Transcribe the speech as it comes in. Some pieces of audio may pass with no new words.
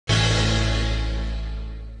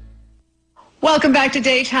Welcome back to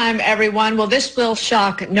Daytime, everyone. Well, this will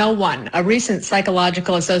shock no one. A recent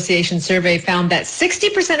Psychological Association survey found that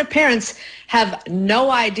 60% of parents have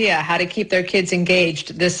no idea how to keep their kids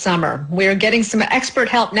engaged this summer. We're getting some expert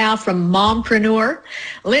help now from mompreneur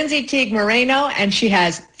Lindsay Teague Moreno, and she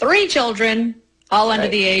has 3 children, all under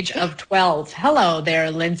the age of 12. Hello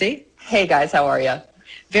there, Lindsay. Hey, guys. How are you?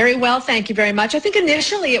 Very well, thank you very much. I think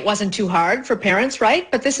initially it wasn't too hard for parents, right?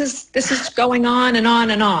 But this is going on and on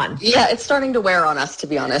and on. Yeah, it's starting to wear on us, to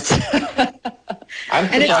be honest.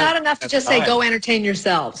 And it's not enough to just say, go entertain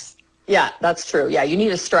yourselves. Yeah, that's true. Yeah, you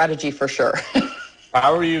need a strategy for sure.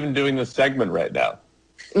 How are you even doing this segment right now?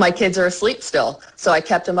 My kids are asleep still, so I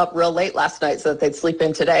kept them up real late last night so that they'd sleep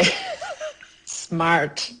in today.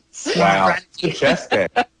 Smart. Wow, it's a chess game,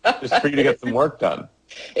 just for you to get some work done.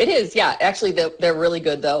 It is, yeah. Actually, they're really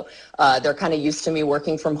good, though. They're kind of used to me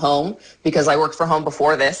working from home because I worked from home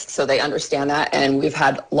before this, so they understand that. And we've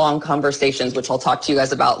had long conversations, which I'll talk to you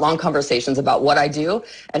guys about, long conversations about what I do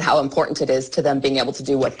and how important it is to them being able to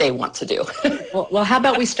do what they want to do. Well, how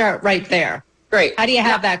about we start right there? Great. How do you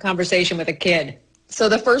have that conversation with a kid? So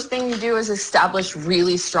the first thing you do is establish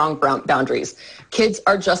really strong boundaries. Kids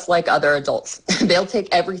are just like other adults. They'll take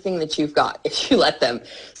everything that you've got if you let them.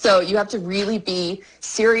 So you have to really be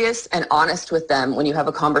serious and honest with them when you have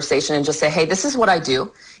a conversation and just say, hey, this is what I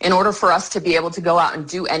do. In order for us to be able to go out and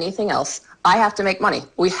do anything else, I have to make money.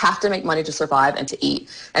 We have to make money to survive and to eat.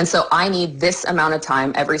 And so I need this amount of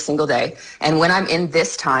time every single day. And when I'm in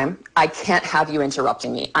this time, I can't have you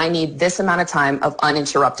interrupting me. I need this amount of time of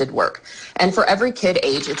uninterrupted work. And for every kid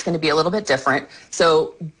age, it's going to be a little bit different.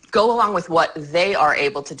 So go along with what they are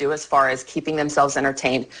able to do as far as keeping themselves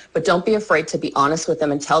entertained. But don't be afraid to be honest with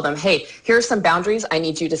them and tell them, hey, here are some boundaries. I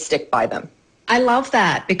need you to stick by them. I love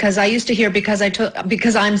that because I used to hear because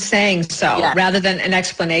I'm saying so rather than an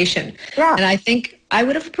explanation. Yeah. And I think I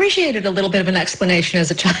would have appreciated a little bit of an explanation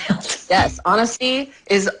as a child. Yes, honesty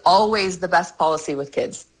is always the best policy with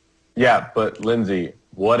kids. Yeah, but Lindsay,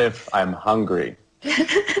 what if I'm hungry?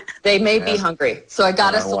 They may be hungry. So I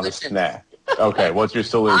got a I want a solution. snack. Okay, what's your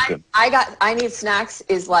solution? I need snacks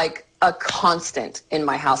is like a constant in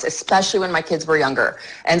my house, especially when my kids were younger.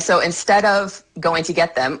 And so instead of going to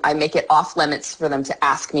get them, I make it off limits for them to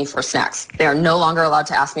ask me for snacks. They are no longer allowed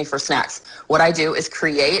to ask me for snacks. What I do is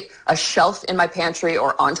create a shelf in my pantry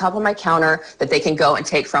or on top of my counter that they can go and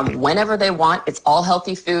take from whenever they want. It's all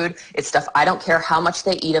healthy food. It's stuff I don't care how much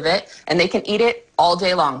they eat of it, and they can eat it all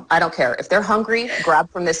day long. I don't care. If they're hungry, grab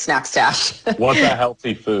from this snack stash. What's a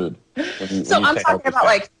healthy food? So I'm talking about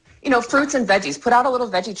like, fruits and veggies. Put out a little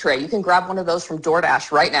veggie tray. You can grab one of those from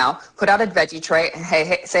DoorDash right now. Put out a veggie tray and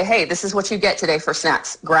say, hey, this is what you get today for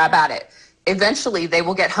snacks. Grab at it. Eventually, they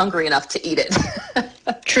will get hungry enough to eat it.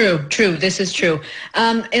 True. This is true.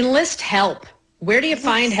 Enlist help. Where do you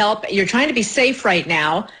find help? You're trying to be safe right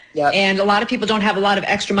now. Yep. And a lot of people don't have a lot of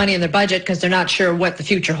extra money in their budget because they're not sure what the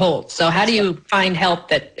future holds. So how do you find help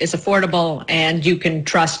that is affordable and you can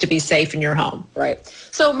trust to be safe in your home? Right.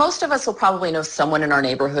 So most of us will probably know someone in our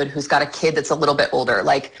neighborhood who's got a kid that's a little bit older,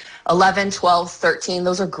 like 11, 12, 13.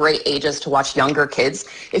 Those are great ages to watch younger kids.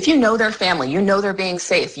 If you know their family, you know they're being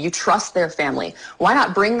safe, you trust their family, why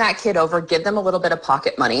not bring that kid over, give them a little bit of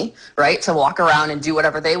pocket money, right, to walk around and do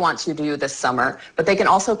whatever they want to do this summer. But they can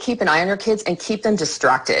also keep an eye on your kids and keep them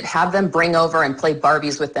distracted. Have them bring over and play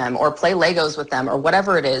Barbies with them or play Legos with them or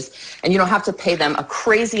whatever it is. And you don't have to pay them a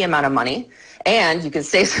crazy amount of money. And you can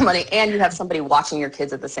save some money and you have somebody watching your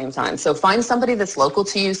kids at the same time. So find somebody that's local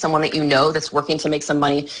to you, someone that you know that's working to make some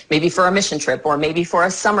money, maybe for a mission trip or maybe for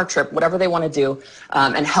a summer trip, whatever they want to do,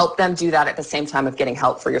 and help them do that at the same time of getting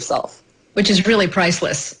help for yourself. Which is really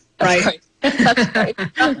priceless, right? That's right.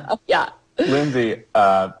 Yeah. Lindsay,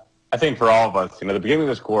 I think for all of us, the beginning of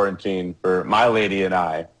this quarantine, for my lady and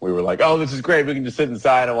I, we were like, oh, this is great. We can just sit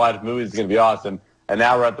inside and watch movies. It's going to be awesome. And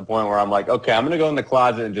now we're at the point where I'm like, okay, I'm going to go in the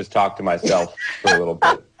closet and just talk to myself for a little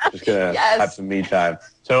bit. Just going to have some me time.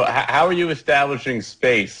 So how are you establishing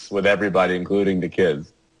space with everybody, including the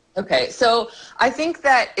kids? Okay, so I think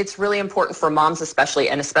that it's really important for moms especially,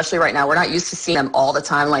 and especially right now, we're not used to seeing them all the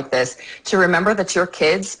time like this, to remember that your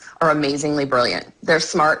kids are amazingly brilliant. They're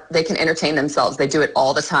smart. They can entertain themselves. They do it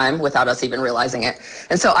all the time without us even realizing it.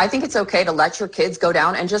 And so I think it's okay to let your kids go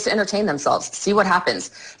down and just entertain themselves. See what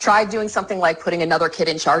happens. Try doing something like putting another kid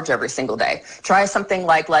in charge every single day. Try something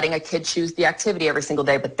like letting a kid choose the activity every single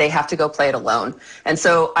day, but they have to go play it alone. And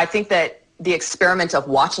so I think that the experiment of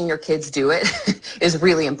watching your kids do it is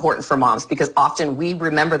really important for moms, because often we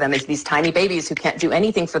remember them as these tiny babies who can't do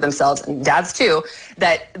anything for themselves, and dads too,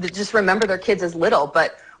 that just remember their kids as little.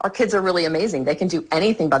 But our kids are really amazing. They can do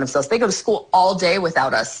anything by themselves. They go to school all day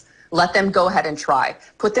without us. Let them go ahead and try.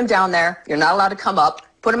 Put them down there. You're not allowed to come up.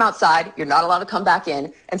 Put them outside. You're not allowed to come back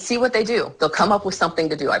in, and see what they do. They'll come up with something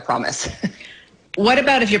to do, I promise. What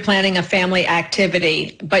about if you're planning a family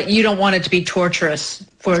activity, but you don't want it to be torturous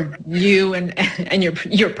for you and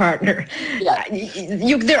your partner? Yeah.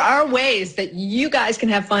 There are ways that you guys can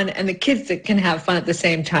have fun and the kids that can have fun at the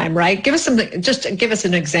same time, right? Give us something. Just give us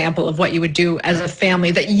an example of what you would do as a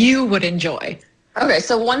family that you would enjoy. Okay,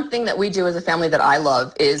 so one thing that we do as a family that I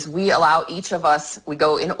love is we allow each of us, we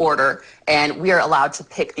go in order, and we are allowed to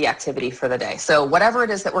pick the activity for the day. So whatever it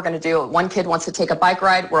is that we're going to do, one kid wants to take a bike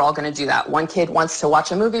ride, we're all going to do that. One kid wants to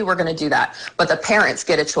watch a movie, we're going to do that. But the parents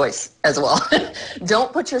get a choice as well.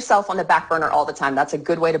 Don't put yourself on the back burner all the time. That's a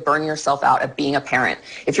good way to burn yourself out of being a parent.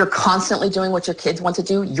 If you're constantly doing what your kids want to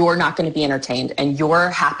do, you're not going to be entertained. And your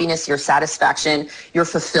happiness, your satisfaction, your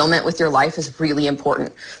fulfillment with your life is really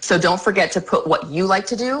important. So don't forget to put what you like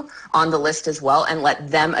to do on the list as well, and let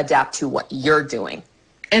them adapt to what you're doing.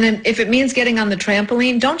 And then if it means getting on the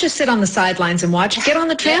trampoline, don't just sit on the sidelines and watch. Get on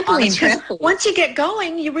the trampoline. Because once you get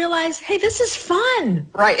going, you realize, hey, this is fun.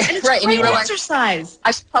 Right, and it's right. And you realize, exercise. I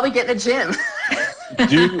should probably get in the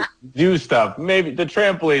gym. do stuff. Maybe the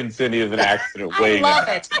trampoline, Cindy, is an accident. I love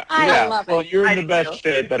it. I love it. Well, you're in the best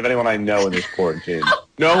shape out of anyone I know in this quarantine.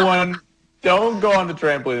 No one, don't go on the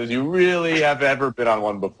trampoline as you really have ever been on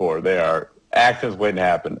one before. They are accidents waiting to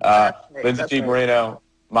happen. Lindsay G. Moreno,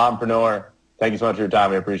 mompreneur. Thank you so much for your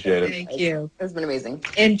time. I appreciate it. Thank you. It's been amazing.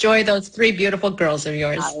 Enjoy those 3 beautiful girls of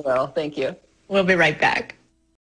yours. I will. Thank you. We'll be right back.